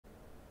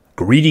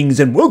Greetings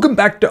and welcome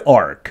back to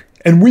ARK.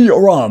 And we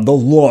are on the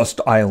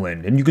Lost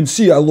Island. And you can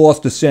see I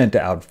lost the Santa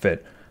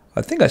outfit.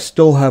 I think I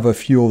still have a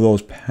few of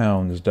those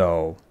pounds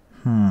though.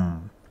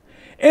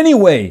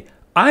 Anyway,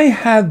 I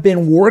have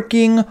been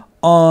working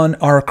on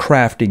our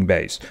crafting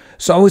base.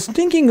 So I was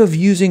thinking of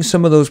using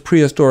some of those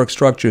prehistoric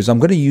structures. I'm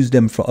going to use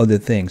them for other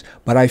things.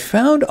 But I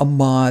found a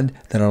mod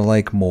that I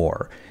like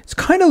more. It's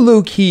kind of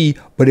low-key,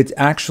 but it's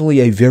actually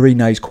a very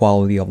nice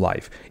quality of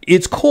life.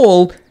 It's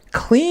called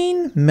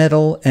Clean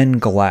Metal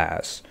and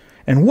Glass.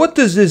 And what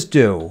does this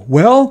do?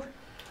 Well,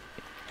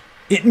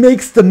 it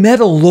makes the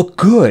metal look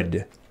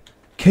good.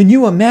 Can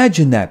you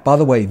imagine that? By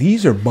the way,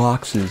 these are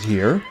boxes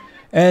here.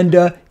 And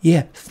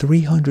yeah,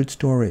 300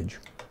 storage.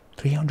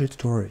 300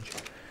 storage.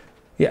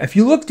 Yeah, if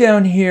you look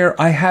down here,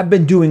 I have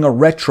been doing a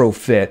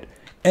retrofit,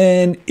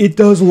 and it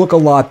does look a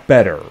lot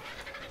better.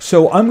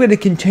 So I'm going to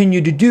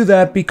continue to do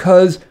that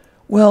because,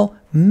 well,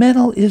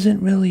 metal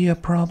isn't really a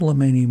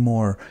problem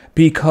anymore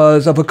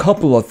because of a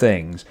couple of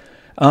things.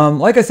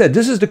 Like I said,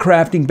 this is the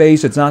crafting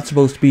base. It's not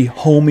supposed to be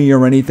homey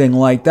or anything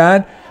like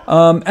that.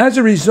 As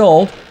a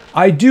result,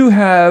 I do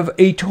have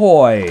a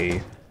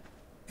toy.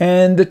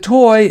 And the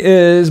toy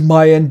is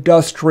my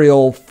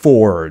industrial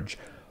forge.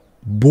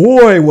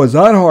 Boy, was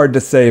that hard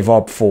to save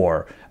up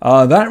for.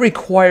 That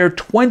required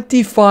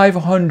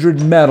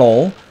 2,500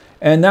 metal.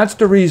 And that's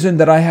the reason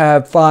that I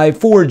have 5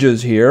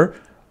 forges here.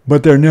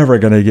 But they're never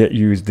going to get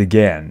used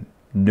again.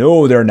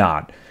 No, they're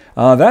not.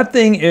 That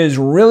thing is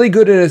really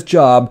good at its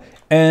job.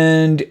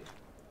 And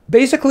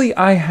basically,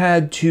 I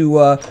had to...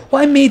 well,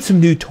 I made some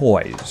new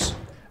toys.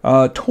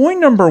 Toy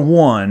number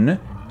 1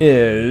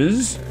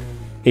 is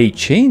a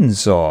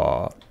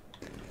chainsaw.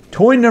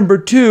 Toy number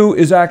 2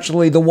 is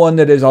actually the one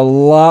that is a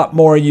lot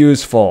more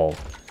useful.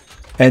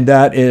 And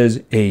that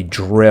is a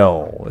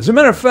drill. As a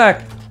matter of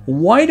fact,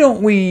 why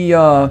don't we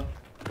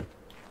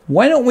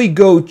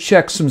go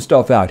check some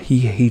stuff out?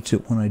 He hates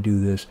it when I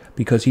do this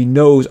because he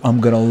knows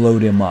I'm going to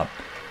load him up.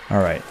 All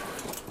right.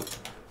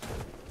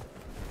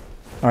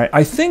 All right,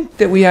 I think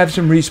that we have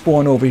some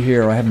respawn over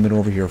here. I haven't been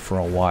over here for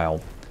a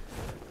while.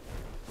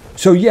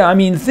 So yeah, I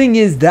mean, the thing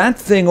is, that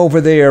thing over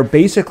there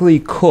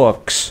basically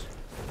cooks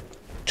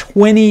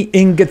 20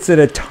 ingots at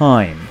a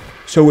time.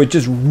 So it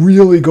just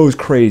really goes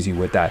crazy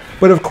with that.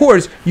 But of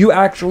course, you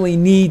actually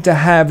need to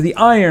have the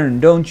iron,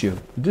 don't you?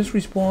 Did this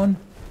respawn?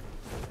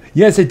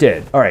 Yes, it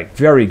did. All right,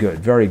 very good,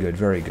 very good,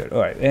 very good.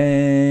 All right,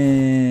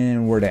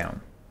 and we're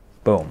down.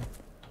 Boom.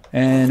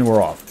 And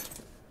we're off.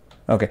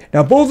 Okay,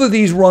 now both of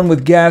these run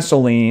with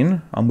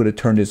gasoline. I'm going to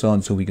turn this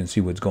on so we can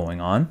see what's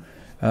going on.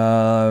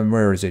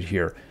 Where is it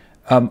here?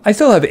 I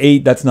still have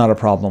 8. That's not a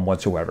problem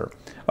whatsoever.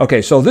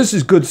 Okay, so this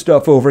is good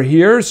stuff over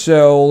here.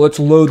 So let's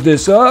load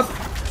this up.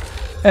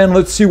 And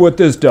let's see what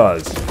this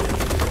does.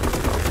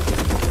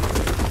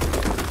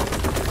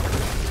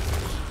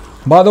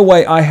 By the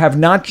way, I have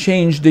not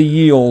changed the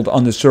yield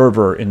on the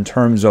server in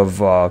terms of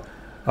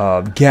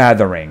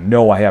gathering.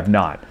 No, I have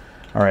not.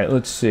 All right,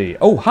 let's see.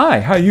 Oh, hi.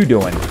 How you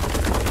doing?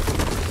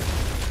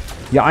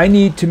 Yeah, I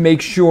need to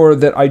make sure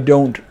that I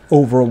don't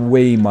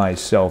overweigh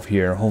myself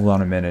here. Hold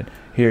on a minute.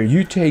 Here,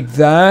 you take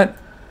that,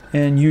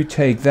 and you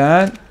take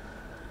that.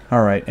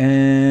 All right,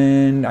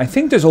 and I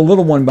think there's a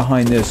little one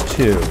behind this,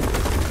 too.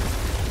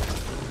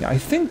 Yeah, I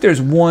think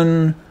there's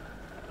one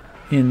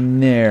in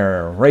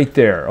there, right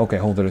there. Okay,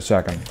 hold it a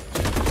second.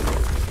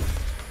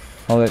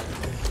 Hold it.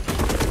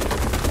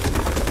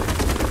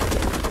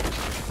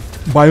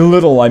 By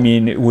little, I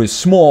mean it was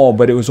small,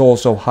 but it was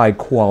also high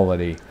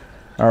quality.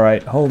 All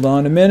right, hold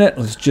on a minute.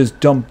 Let's just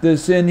dump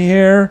this in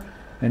here,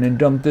 and then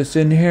dump this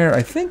in here.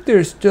 I think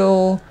there's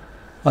still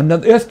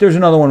another. Yes, there's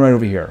another one right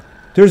over here.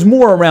 There's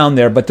more around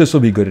there, but this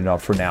will be good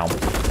enough for now.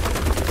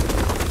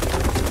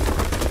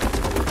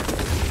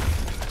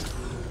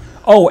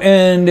 Oh,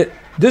 and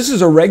this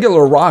is a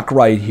regular rock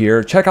right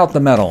here. Check out the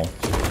metal.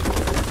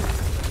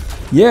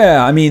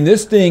 Yeah, I mean,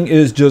 this thing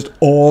is just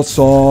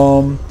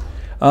awesome.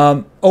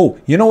 Oh,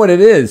 you know what it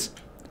is?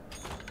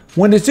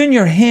 When it's in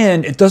your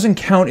hand, it doesn't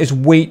count as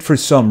weight for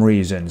some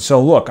reason.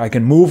 So look, I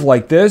can move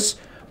like this,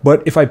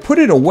 but if I put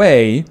it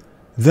away,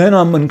 then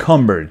I'm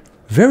encumbered.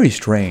 Very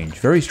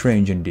strange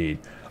indeed.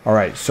 All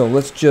right, so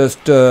let's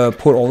just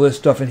put all this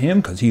stuff in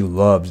him because he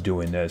loves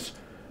doing this.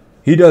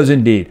 He does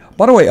indeed.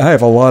 By the way, I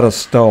have a lot of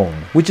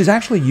stone, which is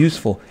actually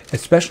useful,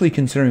 especially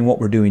considering what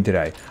we're doing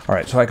today. All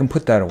right, so I can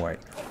put that away.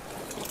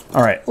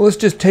 All right, let's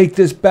just take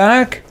this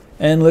back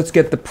and let's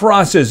get the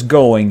process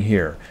going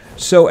here.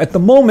 So at the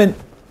moment,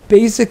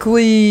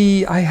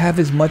 basically, I have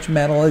as much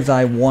metal as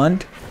I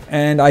want,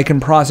 and I can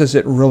process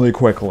it really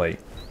quickly.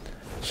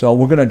 So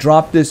we're going to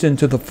drop this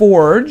into the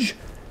forge,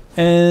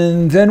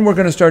 and then we're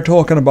going to start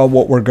talking about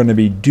what we're going to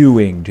be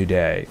doing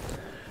today.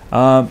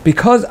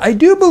 Because I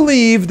do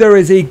believe there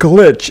is a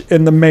glitch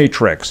in the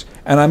Matrix,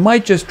 and I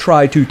might just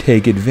try to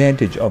take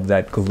advantage of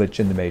that glitch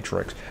in the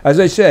Matrix. As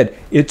I said,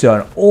 it's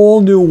an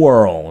all-new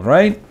world,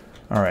 right?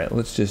 All right,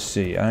 let's just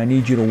see. I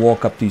need you to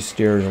walk up these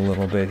stairs a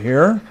little bit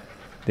here.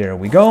 There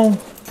we go.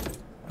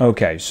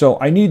 Okay, so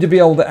I need to be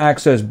able to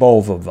access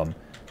both of them.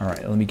 All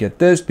right, let me get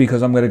this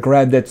because I'm going to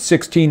grab that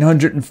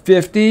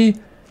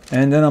 1650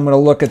 And then I'm going to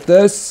look at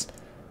this,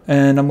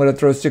 and I'm going to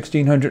throw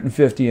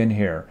 1650 in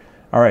here.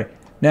 All right.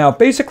 Now,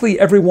 basically,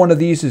 every one of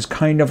these is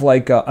kind of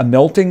like a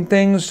melting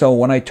thing. So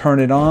when I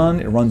turn it on,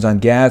 it runs on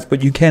gas,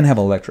 but you can have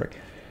electric.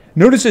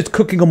 Notice it's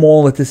cooking them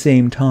all at the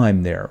same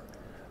time there.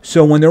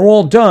 So when they're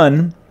all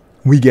done,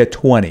 we get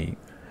 20.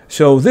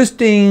 So this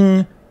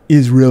thing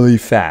is really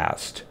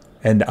fast,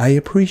 and I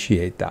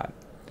appreciate that.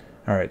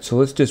 All right, so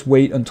let's just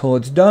wait until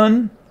it's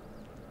done.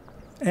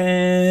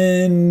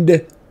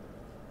 And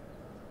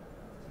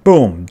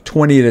boom,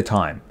 20 at a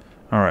time.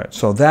 All right,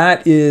 so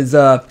that is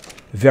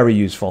very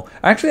useful.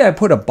 Actually, I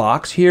put a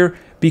box here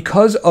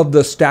because of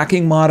the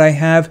stacking mod I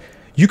have.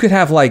 You could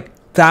have like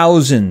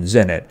thousands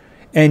in it.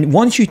 And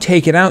once you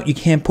take it out, you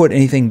can't put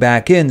anything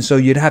back in. So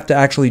you'd have to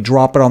actually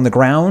drop it on the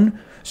ground.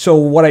 So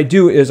what I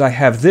do is I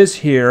have this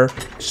here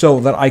so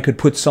that I could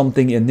put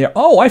something in there.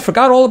 Oh, I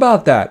forgot all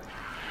about that.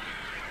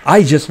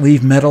 I just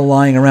leave metal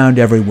lying around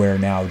everywhere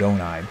now,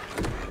 don't I?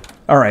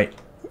 All right.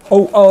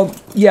 Oh,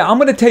 yeah, I'm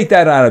going to take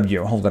that out of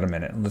you. Hold on a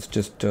minute. Let's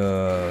just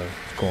go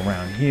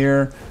around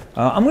here.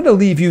 I'm going to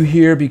leave you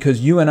here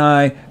because you and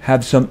I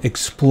have some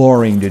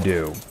exploring to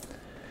do.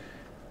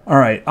 All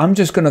right, I'm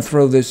just going to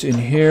throw this in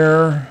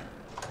here.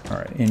 All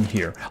right, in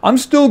here. I'm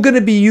still going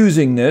to be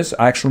using this.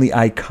 Actually,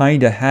 I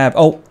kind of have.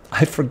 Oh,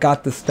 I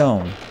forgot the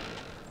stone.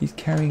 He's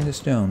carrying the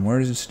stone. Where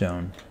is the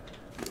stone?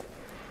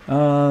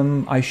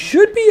 I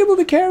should be able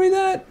to carry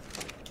that.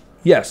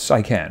 Yes,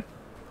 I can.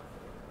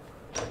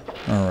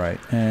 All right,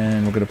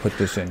 and we're going to put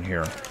this in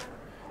here.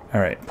 All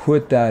right,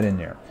 put that in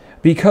there.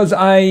 Because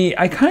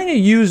I kind of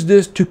use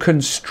this to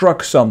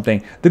construct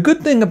something. The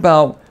good thing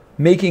about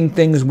making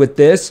things with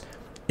this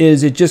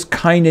is it just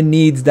kind of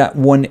needs that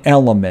one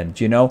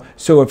element, you know?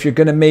 So if you're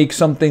going to make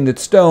something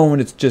that's stone,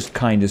 it's just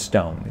kind of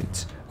stone.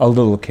 It's a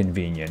little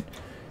convenient.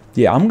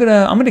 Yeah, I'm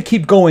gonna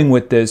keep going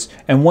with this,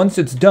 and once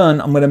it's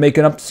done, I'm gonna make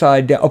an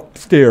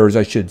upstairs,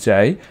 I should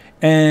say,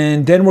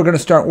 and then we're gonna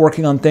start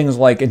working on things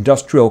like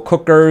industrial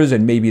cookers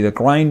and maybe the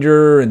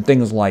grinder and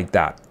things like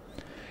that.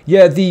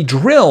 Yeah, the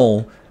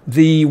drill.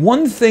 The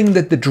one thing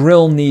that the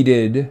drill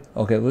needed.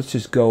 Okay, let's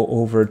just go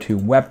over to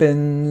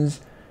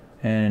weapons,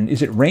 and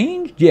is it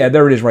ranged? Yeah,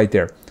 there it is, right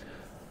there.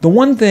 The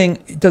one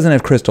thing, it doesn't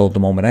have crystal at the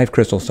moment. I have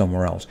crystal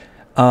somewhere else.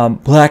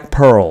 Black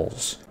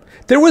pearls.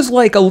 There was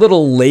like a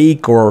little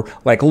lake or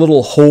like a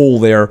little hole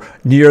there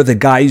near the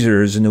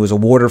geysers, and there was a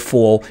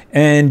waterfall,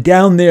 and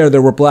down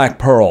there were black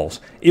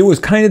pearls. It was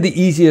kind of the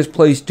easiest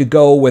place to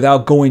go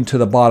without going to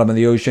the bottom of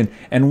the ocean,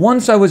 and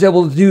once I was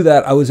able to do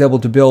that, I was able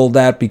to build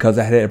that because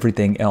I had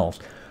everything else.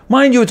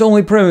 Mind you, it's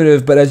only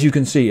primitive, but as you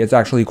can see, it's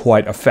actually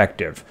quite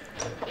effective.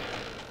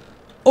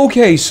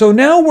 Okay, so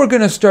now we're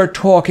going to start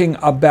talking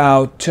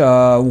about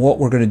what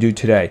we're going to do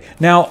today.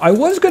 Now, I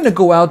was going to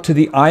go out to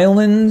the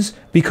islands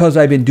because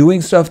I've been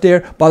doing stuff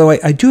there. By the way,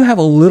 I do have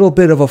a little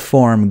bit of a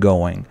farm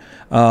going.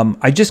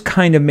 I just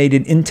kind of made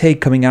an intake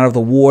coming out of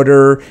the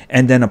water,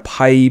 and then a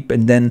pipe,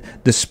 and then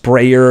the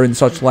sprayer and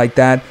such like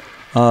that.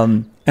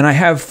 And I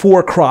have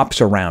 4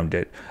 crops around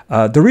it.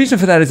 The reason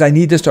for that is I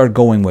need to start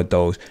going with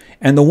those.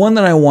 And the one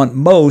that I want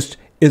most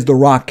is the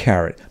rock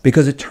carrot,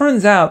 because it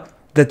turns out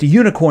that the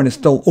unicorn is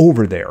still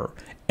over there,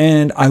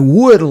 and I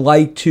would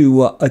like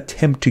to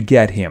attempt to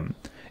get him.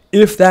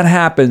 If that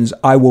happens,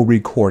 I will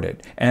record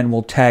it, and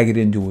we'll tag it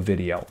into a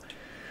video.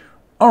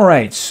 All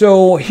right,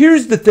 so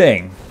here's the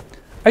thing.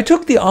 I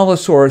took the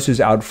Allosauruses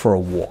out for a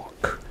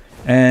walk,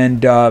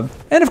 and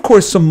of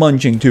course some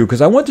munching too,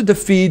 because I wanted to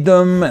feed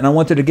them, and I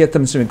wanted to get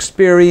them some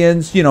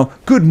experience, you know,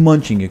 good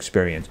munching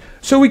experience.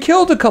 So we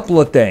killed a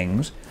couple of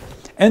things,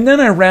 and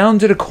then I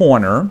rounded a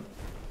corner,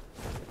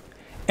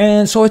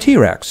 and saw a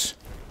T-Rex.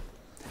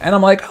 And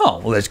I'm like, oh,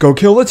 well, let's go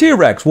kill the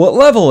T-Rex. What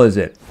level is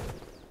it?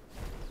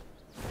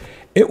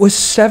 It was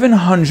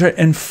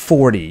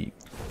 740.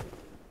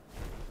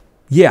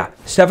 Yeah,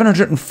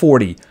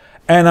 740.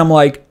 And I'm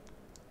like,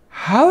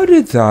 how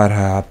did that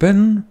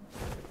happen?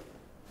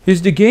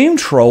 Is the game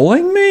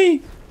trolling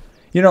me?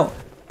 You know,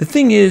 the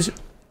thing is,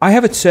 I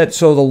have it set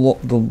so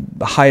the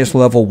highest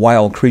level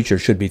wild creature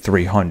should be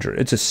 300.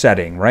 It's a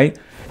setting, right?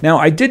 Now,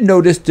 I did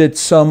notice that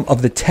some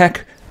of the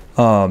tech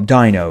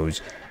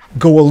dinos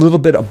go a little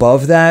bit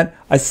above that.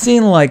 I've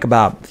seen like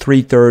about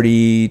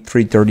 330,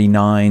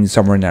 339,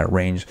 somewhere in that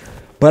range.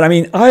 But I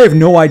mean, I have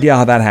no idea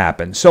how that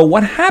happened. So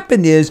what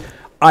happened is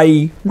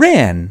I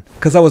ran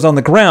because I was on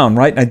the ground,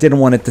 right? And I didn't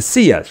want it to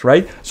see us,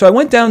 right? So I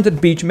went down to the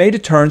beach, made a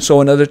turn,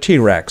 saw another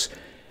T-Rex.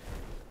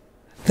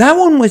 That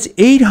one was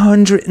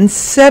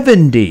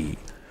 870.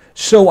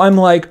 So I'm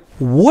like,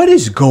 what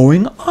is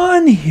going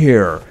on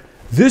here?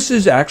 This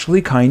is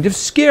actually kind of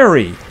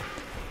scary.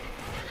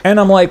 And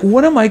I'm like,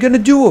 what am I going to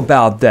do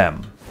about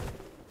them?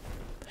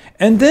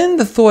 And then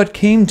the thought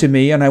came to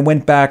me, and I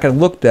went back and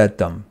looked at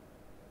them.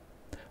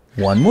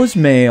 One was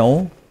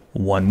male,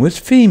 one was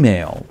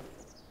female.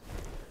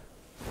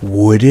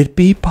 Would it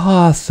be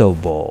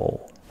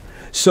possible?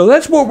 So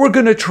that's what we're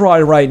going to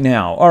try right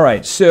now. All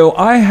right, so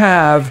I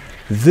have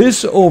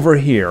this over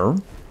here.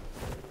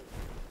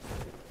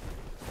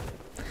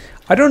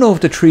 I don't know if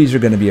the trees are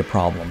going to be a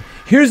problem.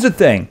 Here's the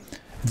thing.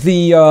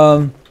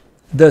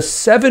 the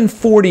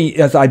 740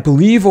 is, I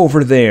believe,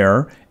 over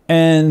there,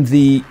 and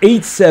the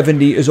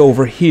 870 is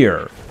over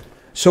here.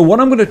 So what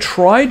I'm going to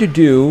try to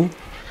do,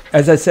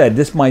 as I said,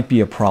 this might be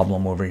a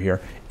problem over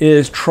here,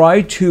 is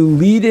try to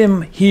lead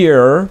him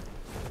here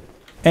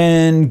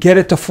and get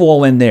it to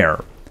fall in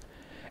there.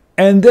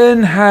 And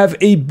then have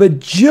a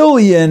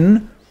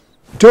bajillion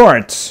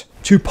darts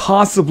to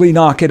possibly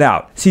knock it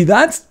out. See,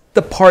 that's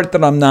the part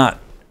that I'm not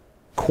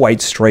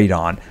quite straight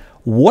on.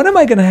 What am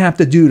I going to have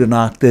to do to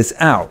knock this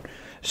out?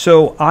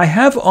 So I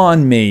have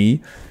on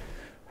me,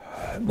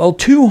 well,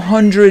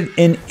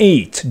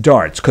 208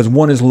 darts, because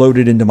one is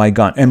loaded into my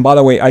gun. And by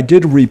the way, I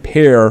did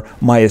repair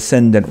my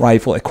Ascendant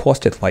rifle. It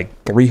costed like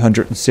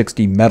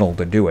 360 metal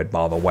to do it,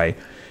 by the way.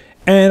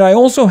 And I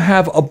also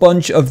have a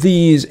bunch of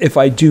these if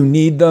I do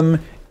need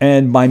them,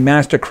 and my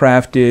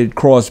master-crafted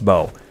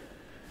crossbow.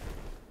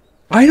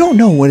 I don't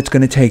know what it's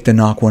going to take to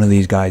knock one of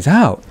these guys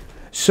out.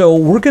 So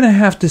we're going to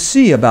have to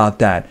see about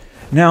that.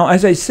 Now,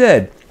 as I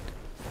said,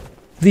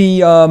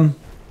 the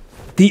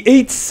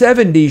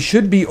 870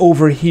 should be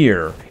over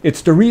here.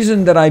 It's the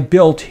reason that I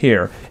built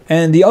here.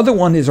 And the other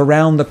one is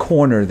around the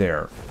corner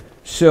there.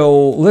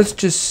 So let's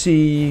just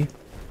see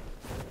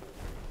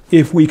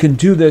if we can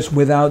do this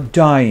without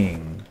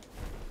dying.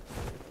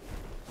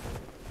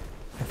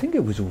 I think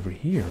it was over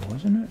here,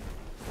 wasn't it?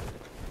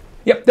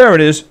 Yep, there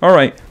it is. All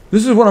right.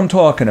 This is what I'm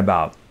talking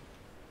about.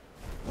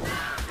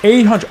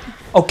 800.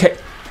 Okay.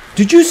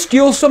 Did you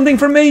steal something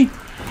from me?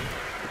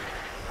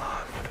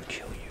 Oh, I'm going to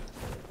kill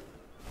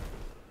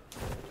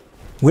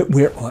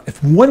you.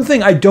 If one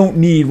thing I don't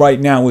need right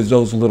now is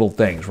those little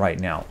things right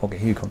now. Okay,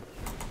 here you come.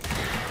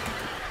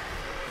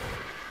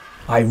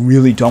 I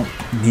really don't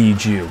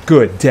need you.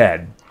 Good,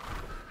 dead.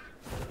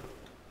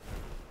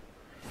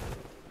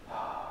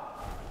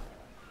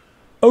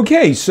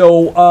 Okay,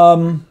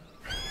 so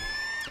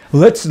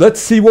let's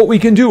see what we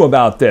can do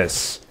about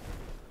this.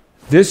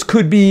 This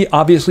could be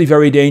obviously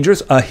very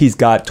dangerous. He's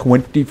got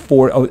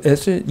 24. Oh,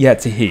 is it? Yeah,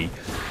 it's a he.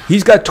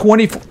 He's got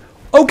 24.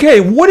 Okay,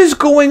 what is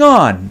going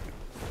on?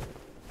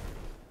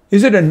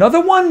 Is it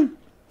another one?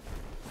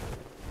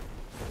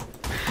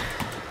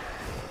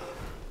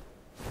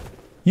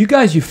 You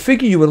guys, you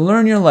figure you would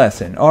learn your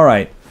lesson. All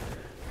right.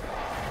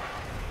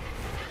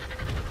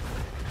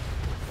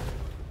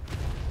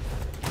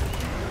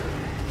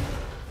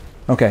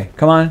 Okay,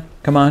 come on,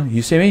 come on.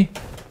 You see me?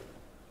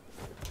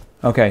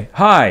 Okay,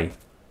 hi.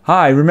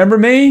 Hi, remember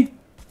me?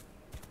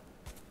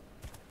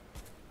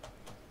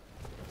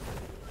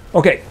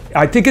 Okay,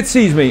 I think it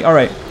sees me. All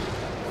right.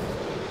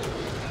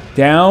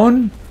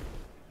 Down.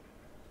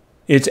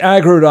 It's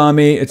aggroed on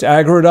me. It's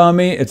aggroed on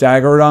me. It's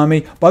aggroed on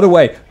me. By the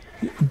way,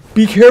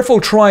 be careful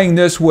trying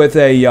this with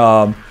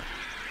a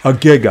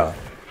Giga,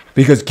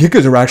 because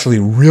Gigas are actually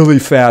really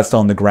fast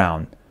on the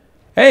ground.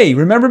 Hey,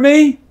 remember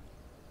me?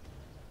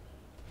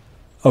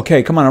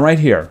 Okay, come on, I'm right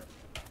here.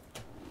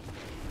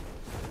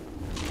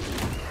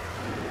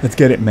 Let's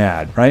get it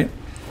mad, right?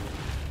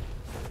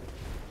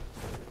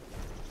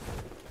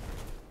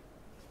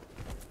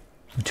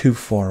 I'm too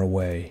far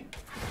away.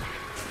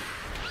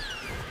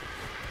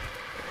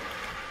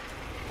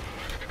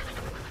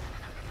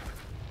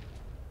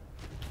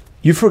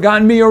 You've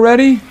forgotten me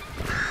already?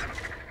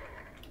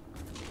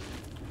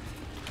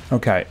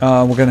 Okay,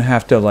 we're gonna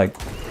have to, like...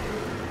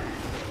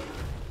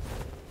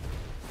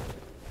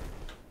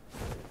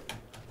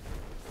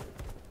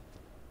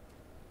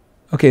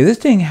 Okay, this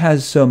thing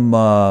has some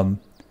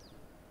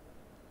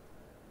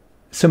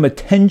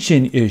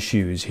attention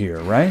issues here,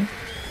 right?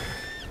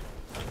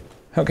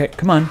 Okay,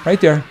 come on, right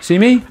there. See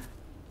me?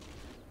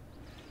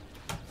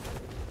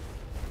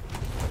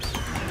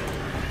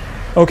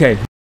 Okay.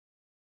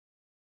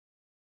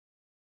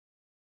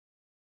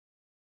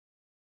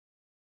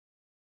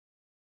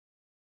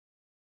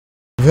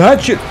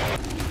 That should...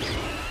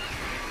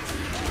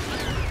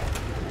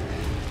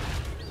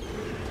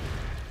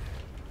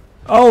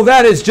 Oh,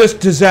 that is just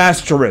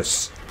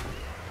disastrous.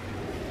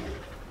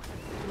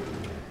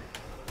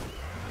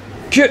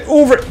 Get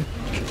over it.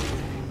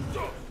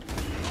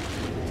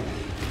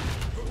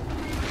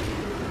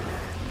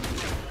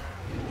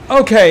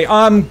 Okay,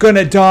 I'm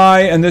gonna die,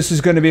 and this is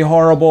gonna be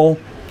horrible.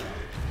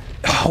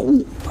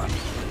 Oh.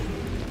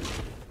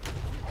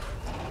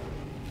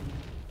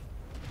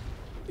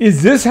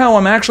 Is this how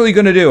I'm actually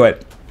gonna do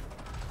it?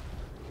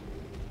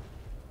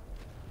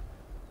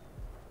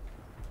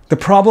 The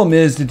problem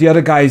is that the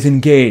other guy is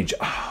engaged.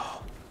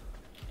 Oh.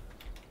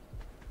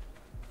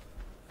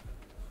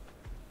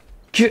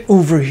 Get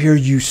over here,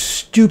 you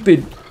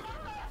stupid...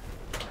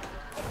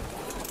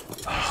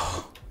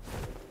 Oh.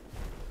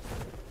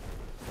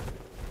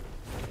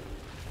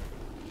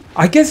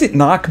 I guess it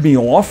knocked me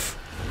off.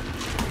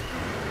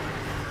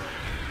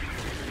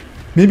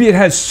 Maybe it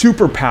has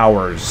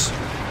superpowers.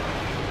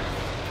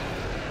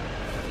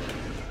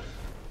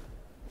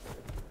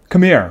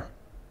 Come here.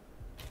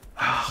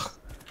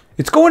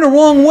 It's going the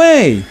wrong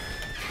way.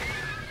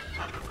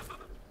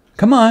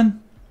 Come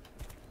on.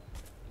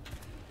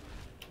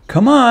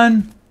 Come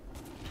on.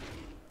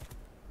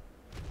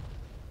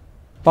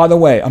 By the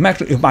way, I'm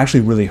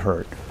actually really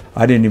hurt.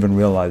 I didn't even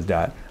realize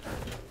that.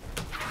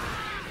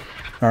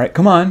 All right,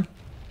 come on.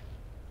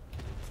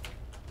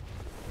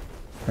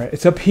 All right,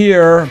 it's up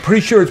here. I'm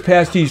pretty sure it's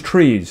past these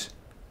trees.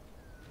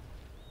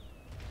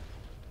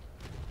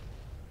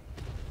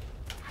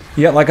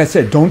 Yeah, like I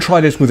said, don't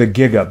try this with a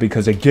Giga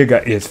because a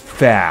Giga is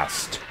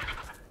fast.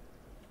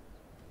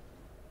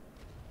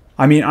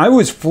 I mean, I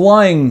was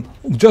flying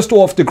just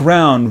off the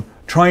ground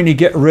trying to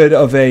get rid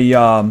of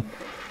a...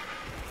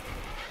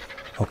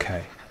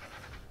 Okay.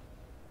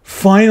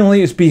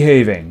 Finally, it's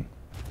behaving.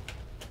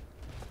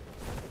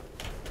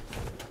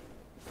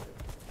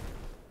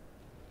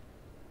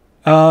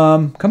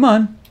 Come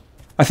on.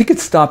 I think it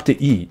stopped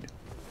to eat.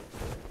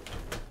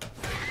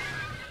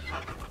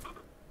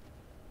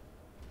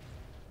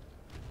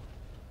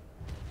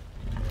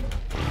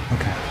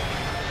 Okay.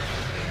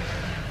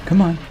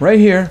 Come on, right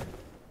here.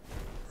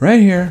 Right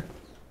here.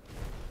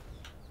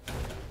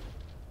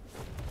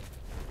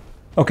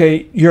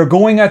 Okay, you're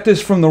going at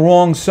this from the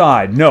wrong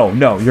side. No,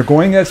 no, you're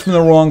going at this from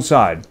the wrong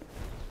side.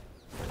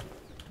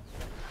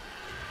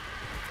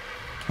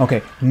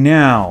 Okay,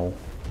 now.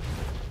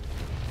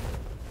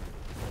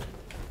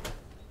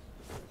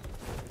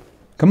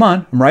 Come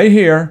on, I'm right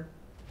here.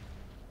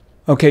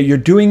 Okay, you're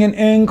doing an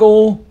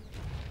angle.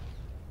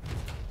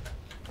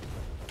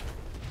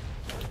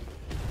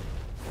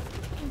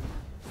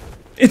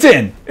 It's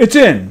in! It's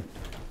in!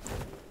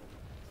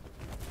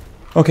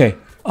 Okay,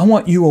 I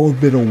want you a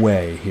little bit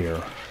away here.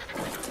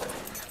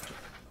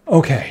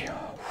 Okay.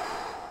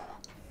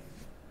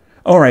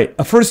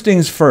 Alright, first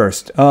things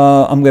first.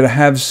 I'm going to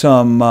have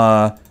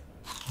some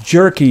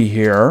jerky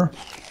here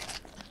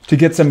to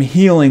get some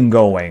healing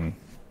going.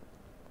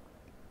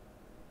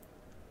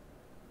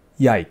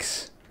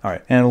 Yikes.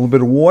 Alright, and a little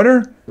bit of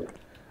water.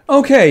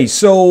 Okay,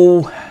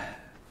 so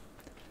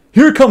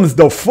here comes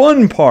the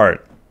fun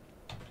part.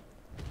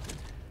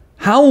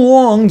 How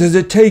long does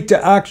it take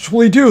to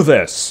actually do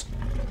this?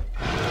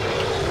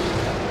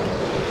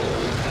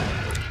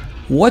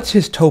 What's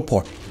his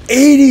topor?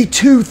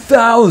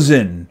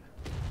 82,000!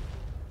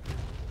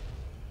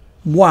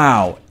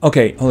 Wow.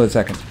 Okay, hold on a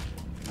second.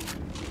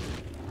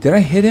 Did I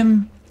hit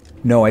him?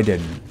 No, I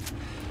didn't.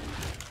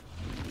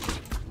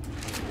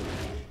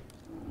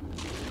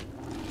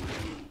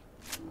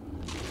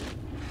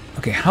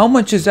 Okay, how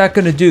much is that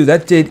going to do?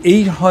 That did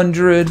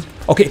 800.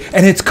 Okay,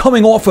 and it's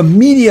coming off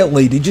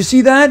immediately. Did you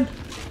see that?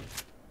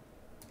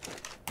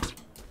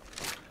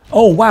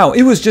 Oh, wow.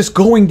 It was just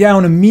going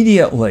down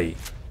immediately.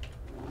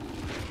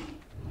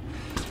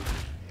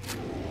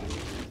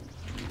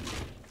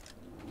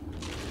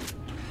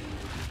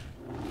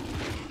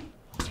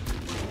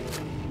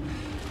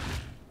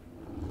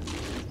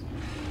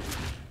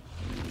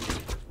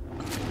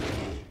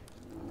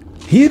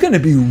 He's going to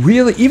be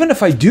really, even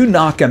if I do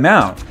knock him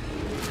out,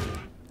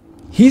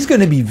 he's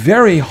going to be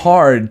very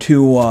hard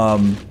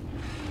to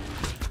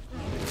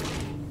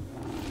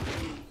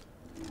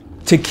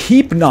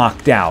keep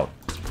knocked out.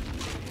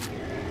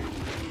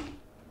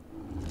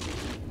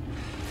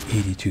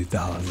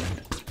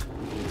 82,000.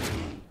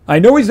 I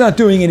know he's not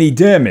doing any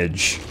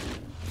damage.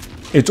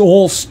 It's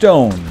all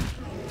stone.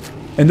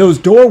 And those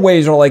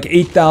doorways are like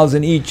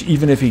 8,000 each,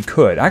 even if he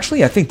could.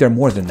 Actually, I think they're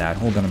more than that.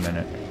 Hold on a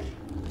minute.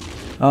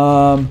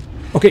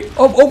 Okay.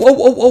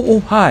 Oh,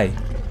 hi.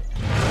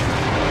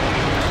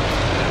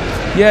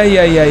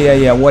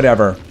 Yeah,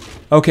 whatever.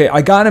 Okay,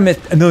 I got him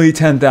at nearly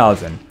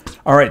 10,000.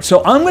 All right,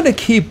 so I'm going to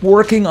keep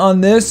working on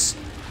this,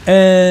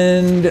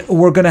 and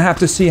we're going to have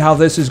to see how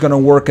this is going to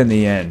work in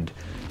the end,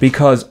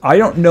 because I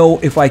don't know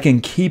if I can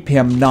keep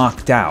him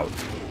knocked out.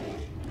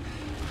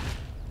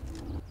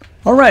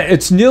 All right,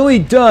 it's nearly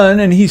done,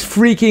 and he's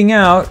freaking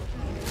out,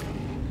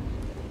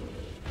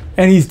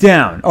 and he's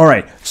down. All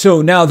right,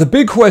 so now the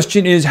big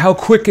question is, how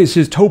quick is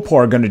his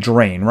topor going to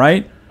drain,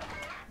 right?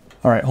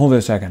 All right, hold on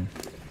a second.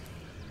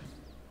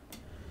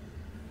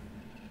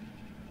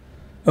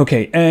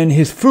 Okay, and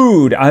his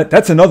food,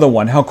 that's another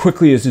one. How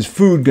quickly is his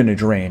food going to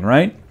drain,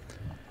 right?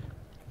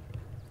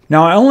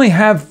 Now, I only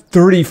have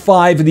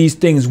 35 of these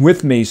things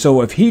with me, so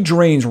if he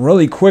drains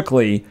really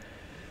quickly,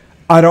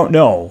 I don't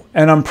know.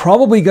 And I'm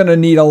probably going to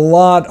need a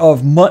lot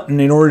of mutton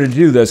in order to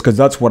do this, because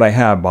that's what I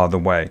have, by the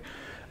way.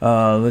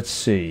 Let's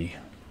see.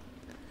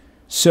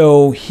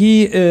 So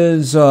he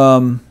is...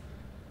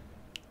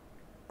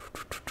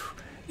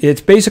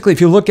 it's basically, if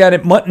you look at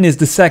it, mutton is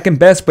the second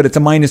best, but it's a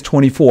minus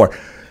 24.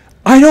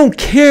 I don't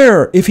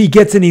care if he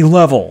gets any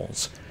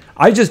levels.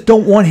 I just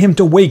don't want him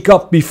to wake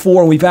up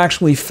before we've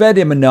actually fed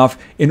him enough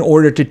in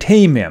order to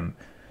tame him.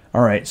 All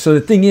right, so the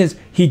thing is,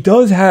 he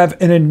does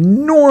have an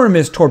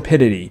enormous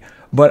torpidity,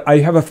 but I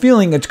have a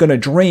feeling it's going to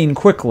drain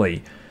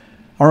quickly.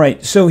 All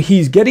right, so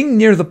he's getting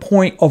near the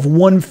point of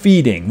one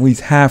feeding. Well,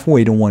 he's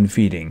halfway to one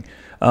feeding.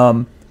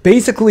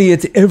 Basically,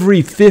 it's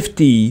every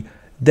 50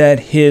 that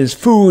his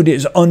food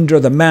is under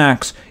the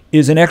max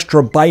is an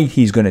extra bite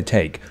he's going to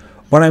take.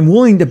 But I'm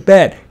willing to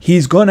bet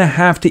he's going to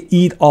have to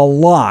eat a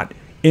lot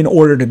in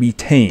order to be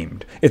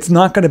tamed. It's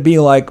not going to be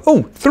like,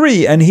 oh,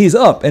 3 and he's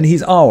up and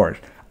he's ours.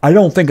 I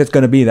don't think it's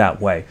going to be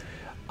that way.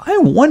 I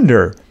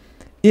wonder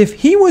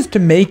if he was to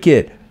make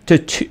it to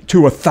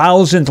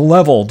 1,000th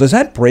level, does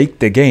that break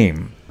the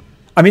game?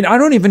 I mean, I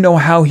don't even know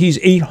how he's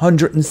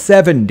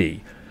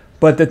 870.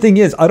 But the thing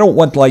is, I don't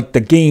want, like,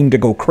 the game to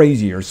go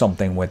crazy or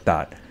something with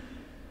that.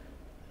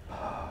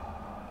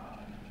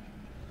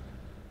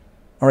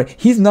 All right,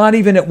 he's not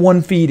even at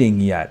 1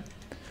 feeding yet.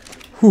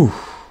 Whew.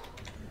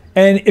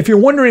 And if you're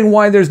wondering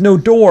why there's no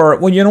door,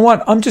 well, you know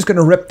what? I'm just going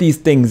to rip these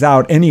things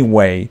out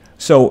anyway,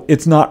 so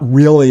it's not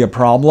really a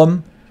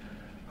problem.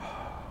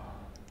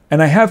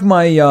 And I have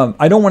my,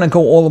 I don't want to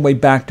go all the way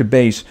back to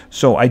base,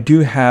 so I do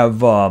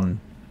have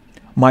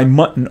my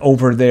mutton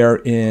over there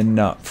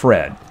in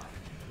Fred.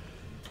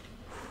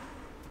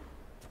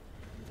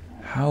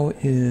 How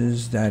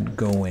is that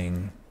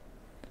going?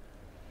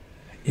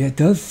 Yeah, it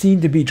does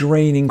seem to be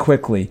draining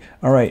quickly.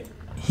 All right,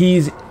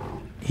 he's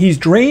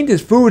drained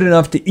his food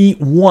enough to eat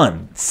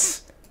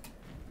once.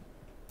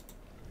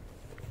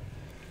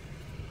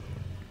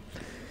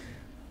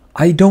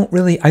 I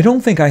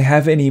don't think I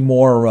have any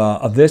more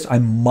of this. I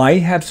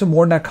might have some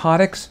more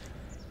narcotics.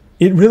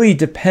 It really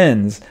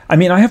depends. I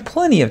mean, I have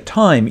plenty of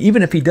time,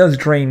 even if he does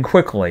drain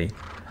quickly.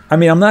 I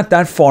mean, I'm not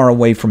that far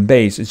away from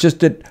base. It's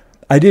just that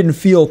I didn't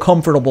feel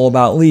comfortable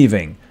about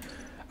leaving.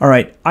 All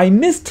right, I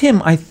missed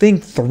him, I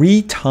think,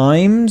 3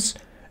 times.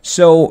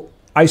 So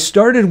I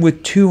started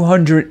with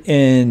 200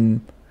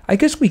 and I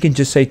guess we can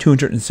just say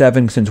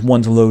 207 since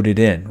one's loaded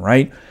in,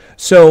 right?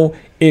 So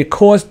it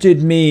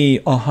costed me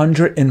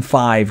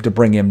 105 to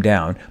bring him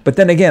down. But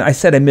then again, I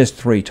said I missed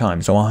 3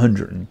 times, so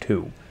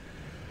 102.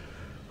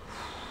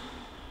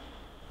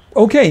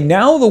 Okay,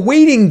 now the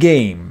waiting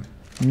game.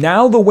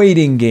 Now the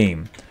waiting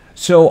game.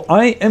 So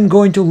I am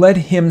going to let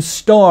him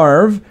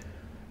starve,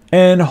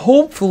 and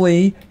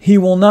hopefully he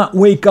will not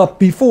wake up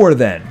before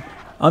then.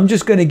 I'm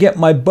just going to get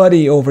my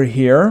buddy over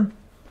here,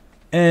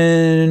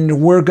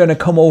 and we're going to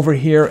come over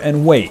here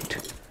and wait.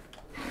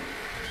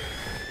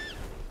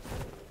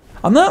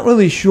 I'm not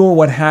really sure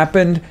what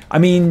happened. I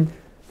mean,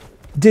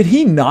 did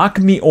he knock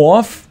me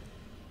off?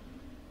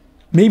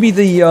 Maybe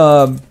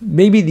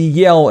the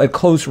yell at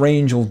close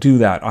range will do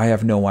that. I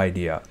have no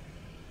idea.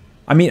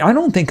 I mean, I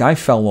don't think I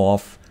fell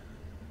off.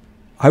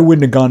 I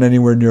wouldn't have gone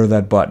anywhere near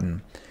that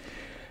button.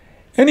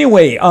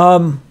 Anyway,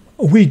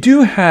 we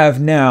do have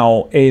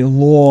now a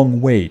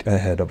long wait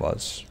ahead of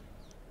us.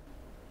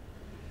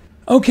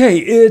 Okay,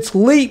 it's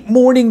late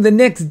morning the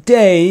next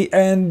day,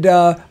 and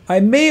I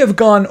may have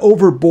gone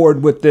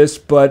overboard with this,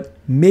 but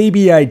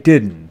maybe I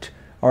didn't.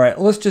 All right,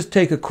 let's just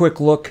take a quick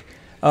look.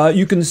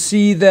 You can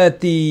see that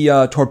the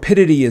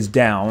torpidity is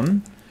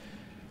down.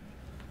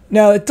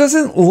 Now, it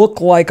doesn't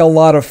look like a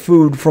lot of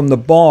food from the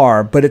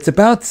bar, but it's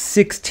about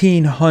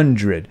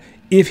 1,600.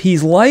 If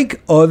he's like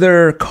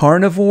other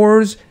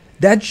carnivores,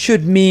 that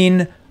should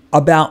mean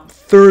about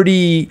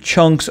 30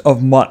 chunks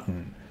of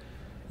mutton.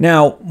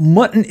 Now,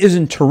 mutton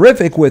isn't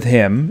terrific with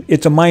him.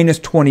 It's a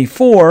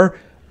 -24,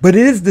 but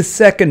it is the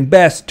second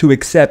best to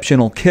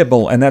exceptional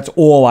kibble, and that's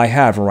all I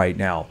have right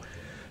now.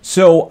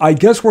 So I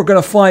guess we're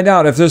going to find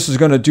out if this is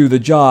going to do the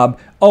job.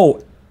 Oh,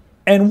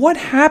 and what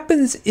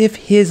happens if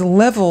his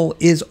level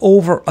is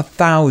over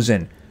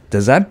 1,000?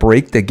 Does that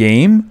break the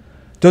game?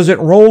 Does it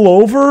roll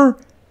over?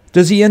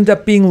 Does he end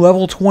up being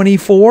level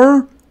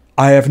 24?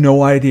 I have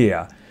no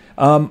idea.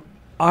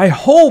 I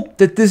hope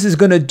that this is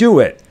going to do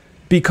it,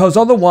 because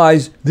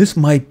otherwise this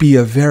might be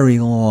a very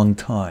long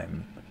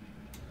time.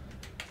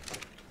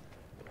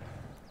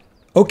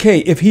 Okay,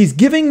 if he's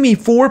giving me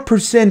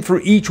 4%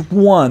 for each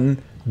one,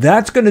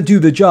 that's going to do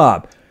the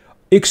job.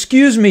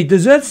 Excuse me,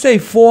 does that say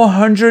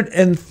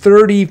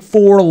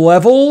 434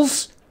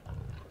 levels?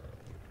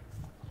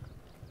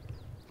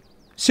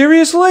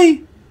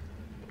 Seriously?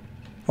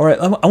 All right,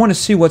 I want to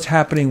see what's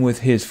happening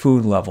with his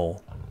food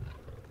level.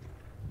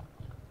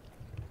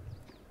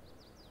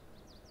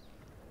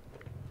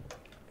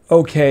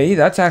 Okay,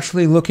 that's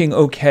actually looking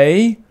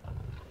okay.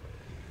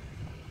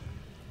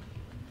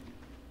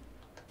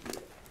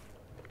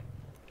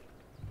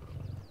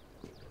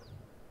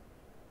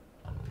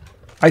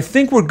 I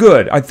think we're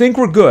good. I think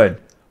we're good.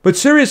 But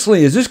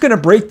seriously, is this going to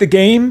break the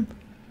game?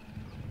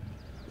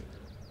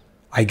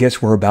 I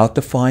guess we're about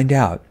to find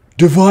out.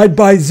 Divide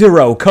by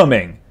 0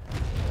 coming.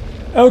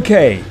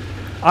 Okay,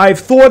 I've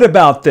thought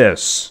about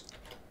this.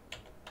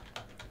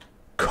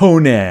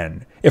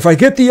 Conan. If I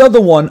get the other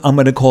one, I'm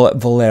going to call it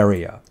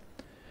Valeria.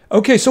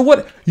 Okay, so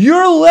what?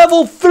 You're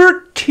level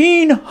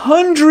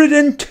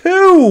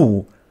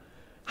 1,302.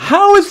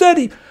 How is that?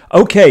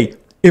 Okay,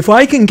 if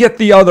I can get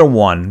the other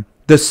one,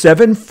 the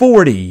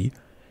 740,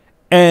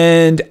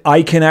 and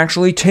I can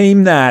actually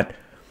tame that,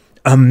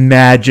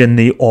 imagine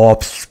the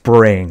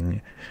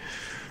offspring.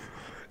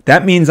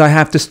 That means I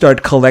have to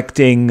start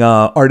collecting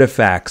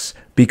artifacts,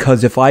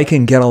 because if I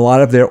can get a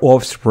lot of their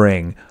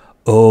offspring,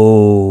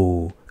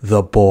 oh,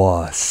 the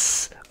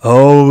boss.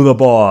 Oh, the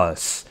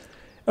boss.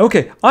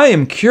 Okay, I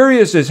am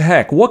curious as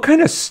heck. What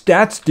kind of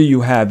stats do you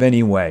have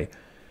anyway?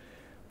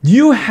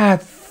 You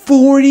have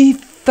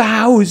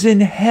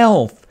 40,000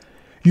 health.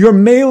 Your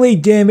melee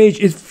damage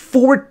is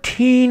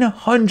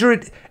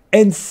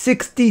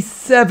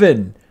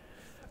 1,467.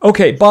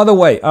 Okay, by the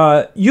way,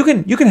 you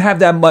can have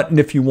that mutton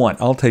if you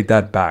want. I'll take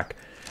that back.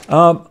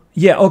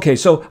 Yeah, okay,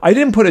 so I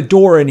didn't put a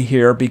door in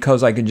here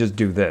because I can just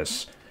do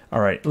this. All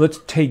right, let's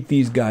take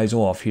these guys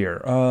off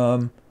here.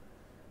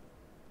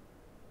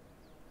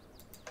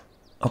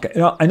 Okay,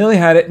 no, I nearly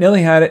had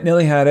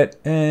it,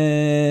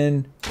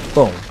 and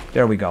boom,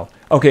 there we go.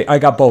 Okay, I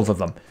got both of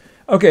them.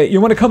 Okay,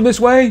 you want to come this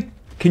way?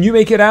 Can you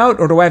make it out,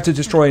 or do I have to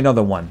destroy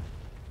another one?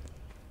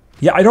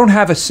 Yeah, I don't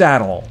have a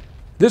saddle.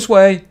 This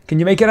way, can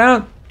you make it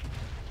out?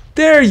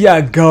 There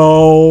you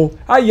go.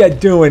 How you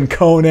doing,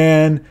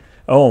 Conan?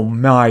 Oh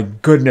my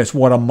goodness,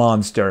 what a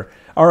monster.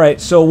 All right,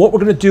 so what we're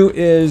going to do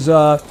is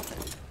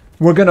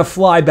we're going to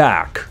fly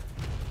back.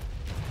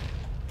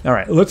 All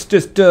right, let's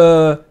just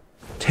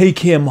take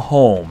him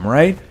home,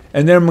 right?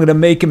 And then I'm going to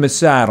make him a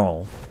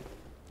saddle.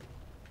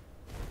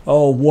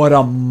 Oh, what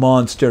a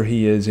monster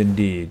he is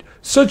indeed.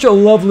 Such a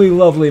lovely,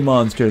 lovely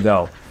monster,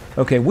 though.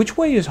 Okay, which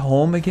way is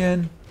home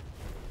again?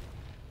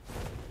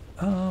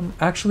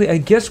 Actually, I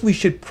guess we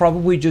should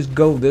probably just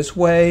go this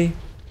way.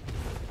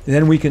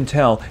 Then we can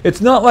tell.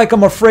 It's not like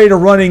I'm afraid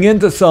of running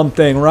into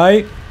something,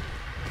 right?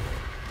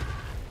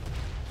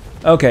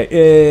 Okay,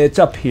 it's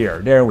up here.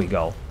 There we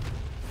go.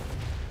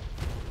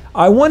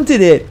 I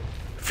wanted it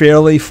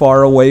fairly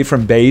far away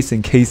from base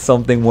in case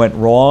something went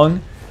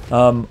wrong.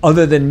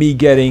 Other than me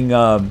getting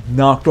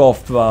knocked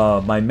off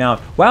my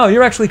mount. Wow,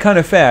 you're actually kind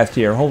of fast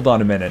here. Hold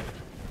on a minute.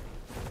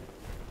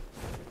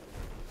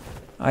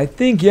 I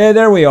think, yeah,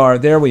 there we are.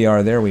 There we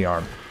are. There we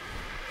are.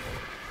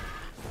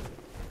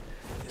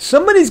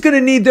 Somebody's going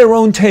to need their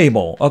own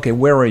table. Okay,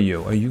 where are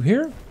you? Are you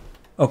here?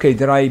 Okay,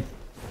 did I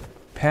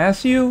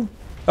pass you?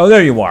 Oh,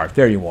 there you are.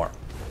 There you are.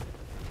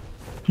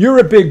 You're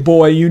a big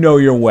boy. You know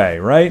your way,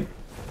 right?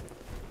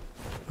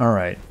 All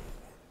right.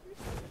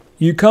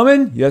 You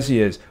coming? Yes,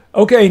 he is.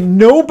 Okay,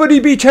 nobody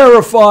be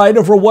terrified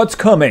over what's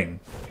coming.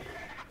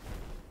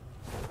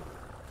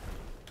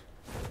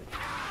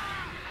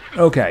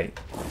 Okay.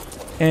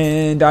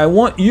 And I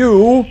want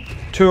you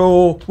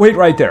to wait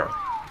right there.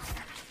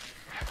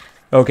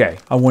 Okay,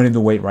 I want him to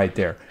wait right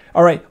there.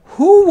 All right,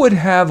 who would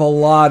have a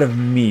lot of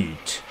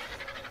meat?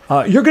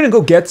 You're going to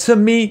go get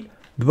some meat,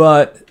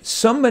 but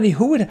somebody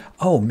who would...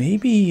 Oh,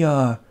 maybe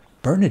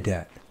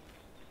Bernadette.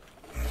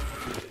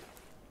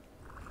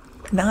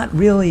 Not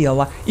really a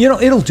lot. You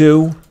know, it'll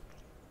do.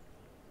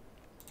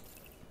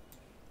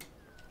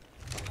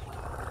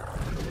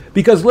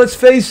 Because let's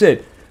face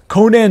it,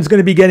 Conan's going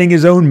to be getting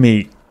his own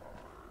meat.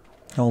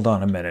 Hold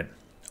on a minute.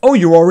 Oh,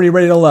 you're already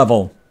ready to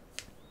level.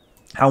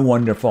 How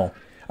wonderful.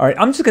 All right,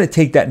 I'm just going to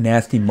take that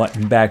nasty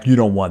mutton back. You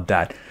don't want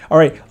that. All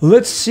right,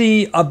 let's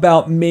see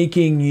about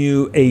making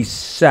you a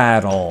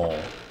saddle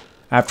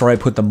after I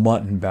put the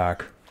mutton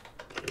back.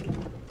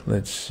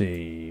 Let's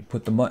see.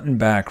 Put the mutton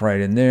back right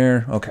in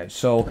there. Okay,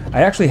 so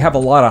I actually have a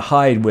lot of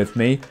hide with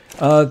me.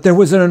 There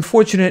was an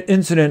unfortunate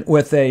incident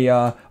with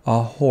a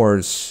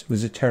horse. It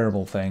was a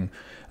terrible thing.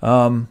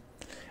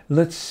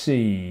 Let's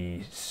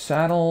see.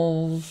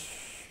 Saddles.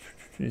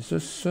 Is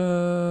this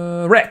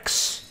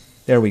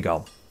Rex? There we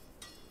go.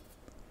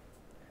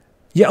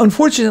 Yeah,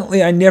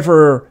 unfortunately, I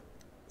never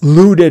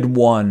looted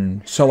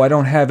one, so I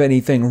don't have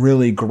anything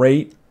really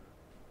great.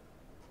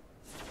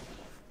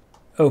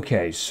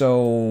 Okay,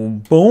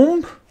 so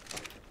boom.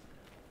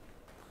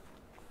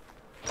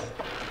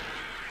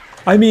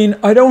 I mean,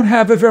 I don't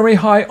have a very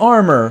high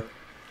armor.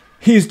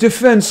 He's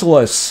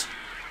defenseless.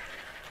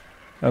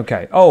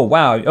 Okay. Oh,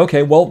 wow.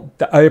 Okay, well,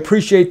 I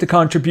appreciate the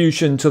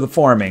contribution to the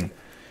farming.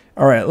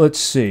 All right, let's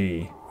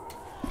see.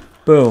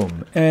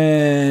 Boom.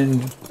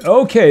 And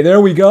okay, there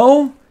we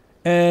go.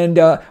 And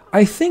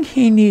I think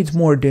he needs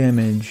more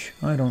damage.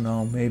 I don't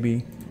know,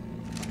 maybe.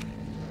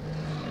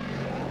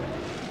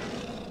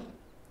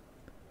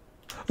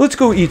 Let's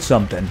go eat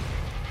something.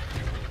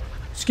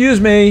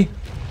 Excuse me.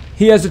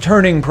 He has a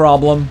turning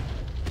problem.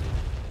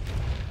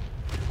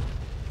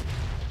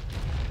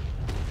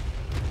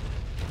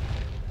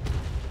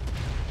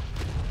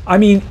 I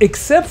mean,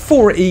 except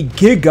for a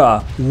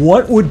Giga,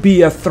 what would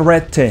be a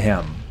threat to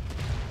him?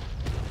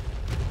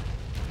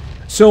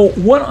 So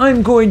what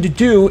I'm going to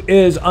do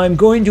is I'm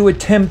going to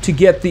attempt to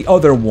get the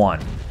other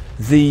one.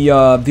 The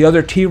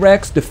other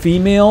T-Rex, the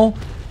female.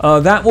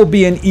 That will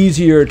be an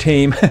easier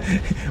tame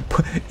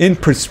in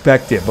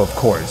perspective, of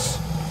course.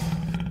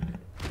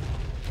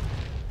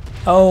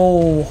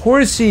 Oh,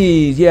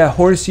 horsies. Yeah,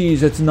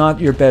 horsies, it's not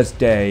your best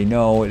day.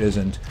 No, it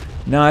isn't.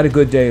 Not a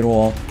good day at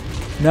all.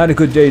 Not a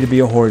good day to be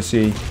a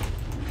horsey.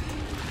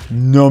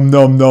 Num,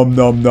 num, num,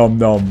 num, num,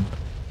 num.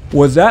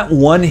 Was that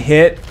one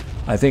hit?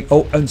 I think...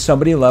 Oh, and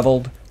somebody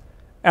leveled.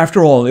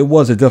 After all, it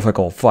was a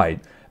difficult fight.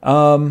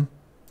 I'm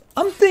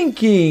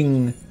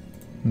thinking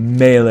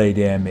melee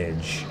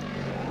damage.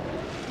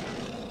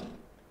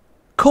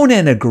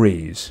 Conan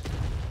agrees.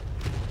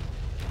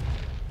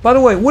 By the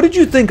way, what did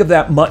you think of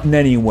that mutton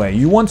anyway?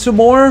 You want some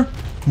more?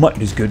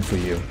 Mutton is good for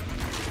you.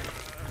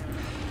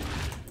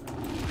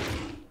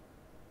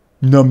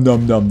 Num,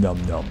 num, num,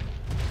 num, num.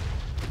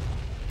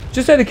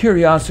 Just out of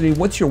curiosity,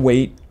 what's your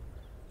weight?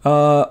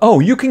 Oh,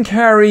 you can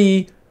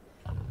carry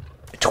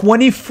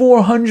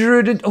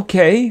 2,400.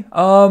 Okay.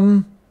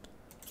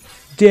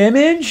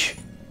 Damage?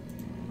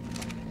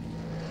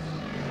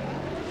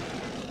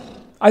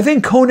 I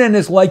think Conan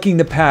is liking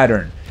the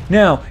pattern.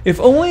 Now, if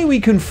only we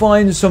can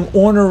find some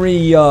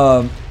ornery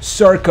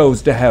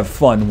Sarcos to have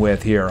fun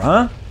with here,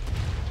 huh?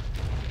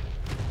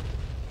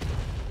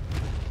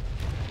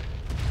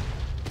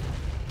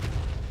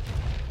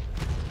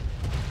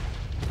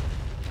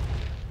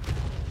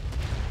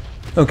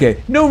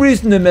 Okay, no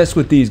reason to mess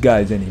with these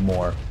guys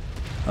anymore.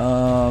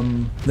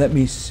 Let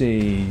me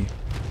see.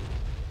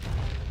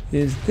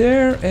 Is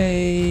there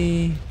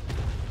a...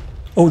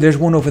 Oh, there's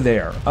one over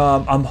there.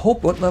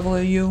 What level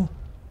are you?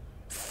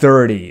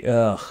 30.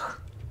 Ugh.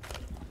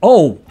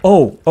 Oh,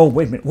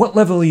 wait a minute. What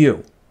level are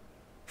you?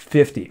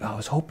 50. I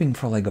was hoping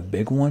for like a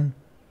big one.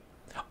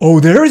 Oh,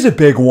 there is a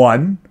big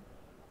one.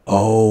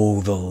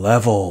 Oh, the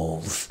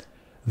levels.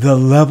 The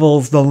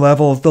levels, the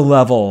levels, the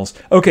levels.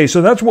 Okay,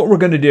 so that's what we're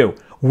going to do.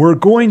 We're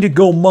going to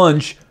go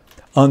munch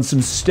on some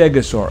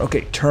stegosaur.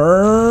 Okay,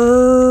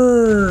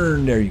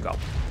 turn. There you go.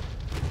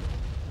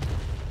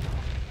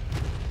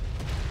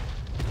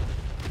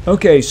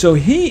 Okay, so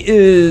he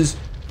is...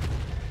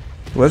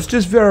 Let's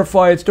just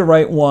verify it's the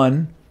right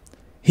one.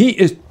 He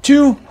is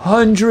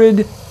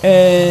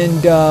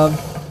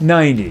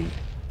 290.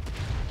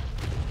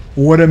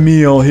 What a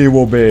meal he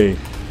will be.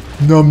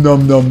 Num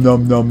num num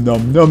num num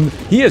num num.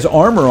 He has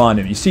armor on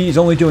him. You see, he's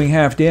only doing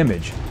half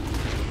damage.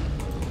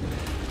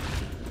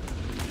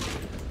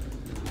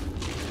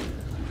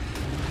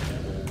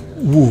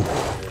 Woo.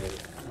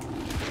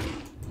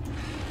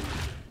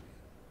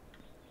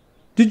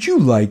 Did you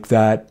like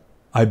that?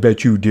 I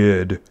bet you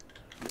did.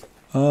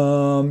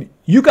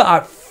 You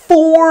got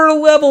 4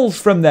 levels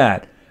from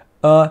that.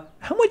 How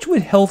much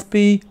would health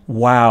be?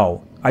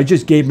 Wow. I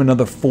just gave him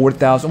another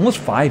 4,000, almost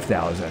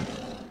 5,000.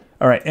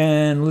 All right,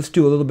 and let's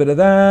do a little bit of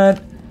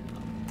that.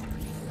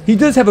 He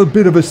does have a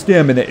bit of a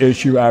stamina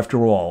issue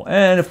after all.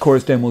 And of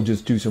course, then we'll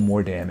just do some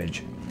more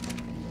damage.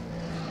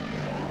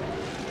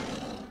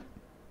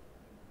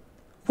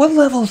 What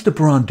level is the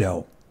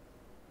Bronto?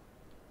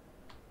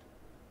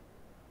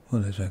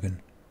 Hold on a second.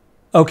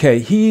 Okay,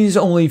 he's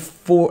only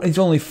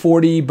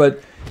 40, but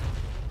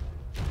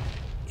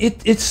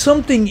it's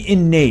something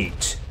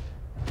innate.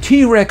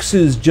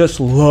 T-Rexes just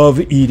love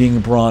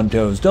eating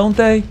Brontos, don't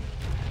they?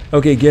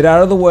 Okay, get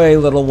out of the way,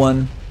 little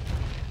one.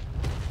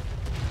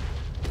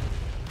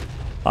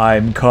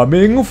 I'm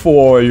coming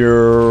for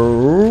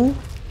you.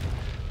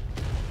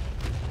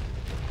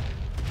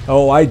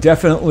 Oh, I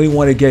definitely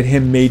want to get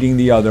him mating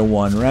the other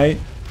one, right?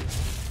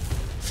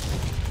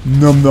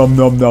 Num num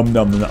num num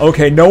num num.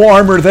 Okay, no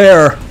armor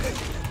there.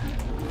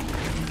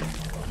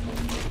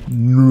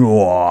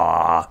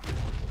 Mwah.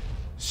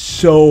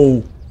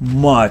 So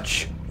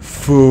much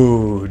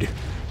food.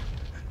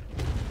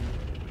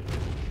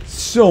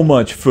 So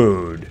much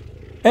food.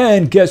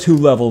 And guess who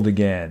leveled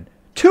again?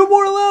 2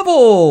 more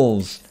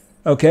levels.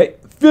 Okay,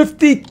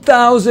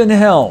 50,000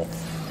 health.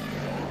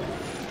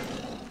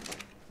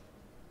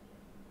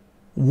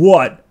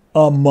 What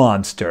a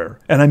monster.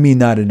 And I mean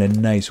that in a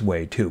nice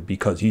way too,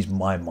 because he's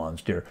my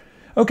monster.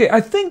 Okay,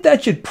 I think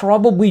that should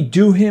probably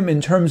do him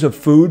in terms of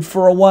food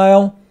for a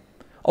while.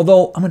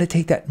 Although, I'm going to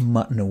take that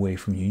mutton away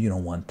from you. You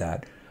don't want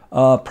that.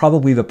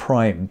 Probably the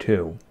prime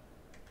too.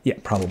 Yeah,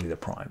 probably the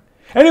prime.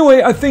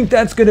 Anyway, I think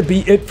that's going to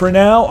be it for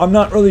now. I'm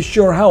not really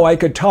sure how I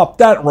could top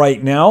that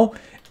right now.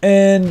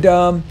 And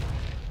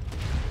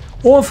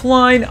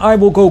offline, I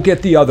will go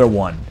get the other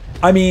one.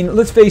 I mean,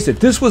 let's face it,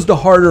 this was the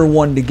harder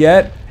one to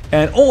get.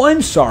 And, oh,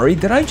 I'm sorry.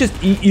 Did I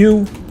just eat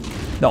you?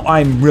 No,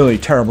 I'm really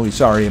terribly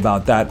sorry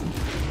about that.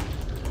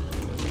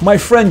 My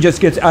friend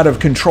just gets out of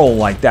control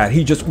like that.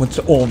 He just wants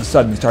to all of a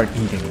sudden start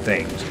eating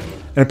things.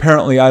 And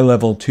apparently I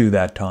leveled 2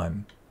 that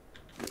time.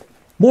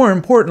 More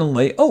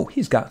importantly, oh,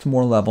 he's got some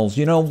more levels.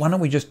 You know, why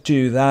don't we just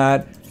do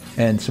that?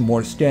 And some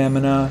more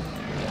stamina.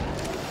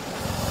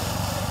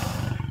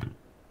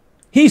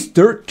 He's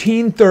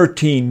 13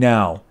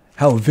 now.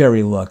 How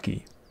very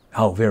lucky.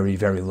 How very,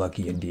 very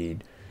lucky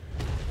indeed.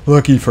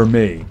 Lucky for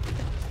me.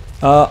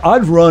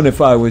 I'd run if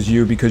I was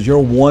you because you're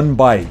 1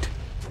 bite.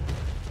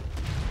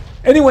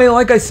 Anyway,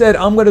 like I said,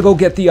 I'm going to go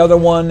get the other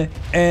one.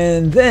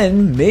 And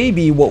then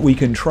maybe what we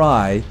can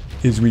try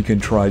is we can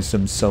try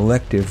some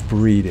selective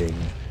breeding.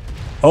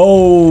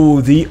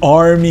 Oh, the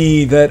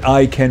army that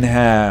I can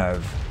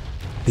have.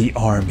 The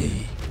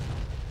army.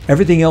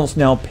 Everything else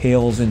now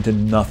pales into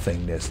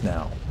nothingness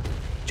now.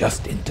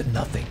 Just into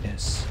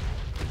nothingness.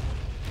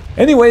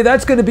 Anyway,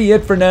 that's going to be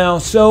it for now.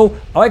 So,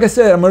 like I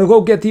said, I'm going to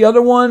go get the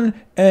other one.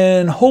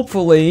 And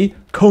hopefully,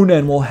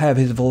 Conan will have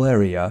his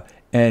Valeria.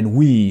 And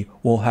we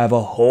will have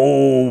a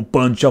whole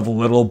bunch of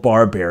little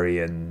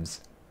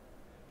barbarians.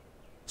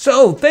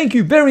 So, thank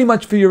you very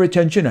much for your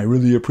attention. I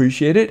really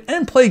appreciate it.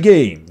 And play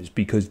games,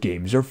 because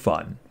games are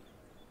fun.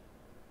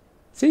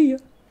 See ya.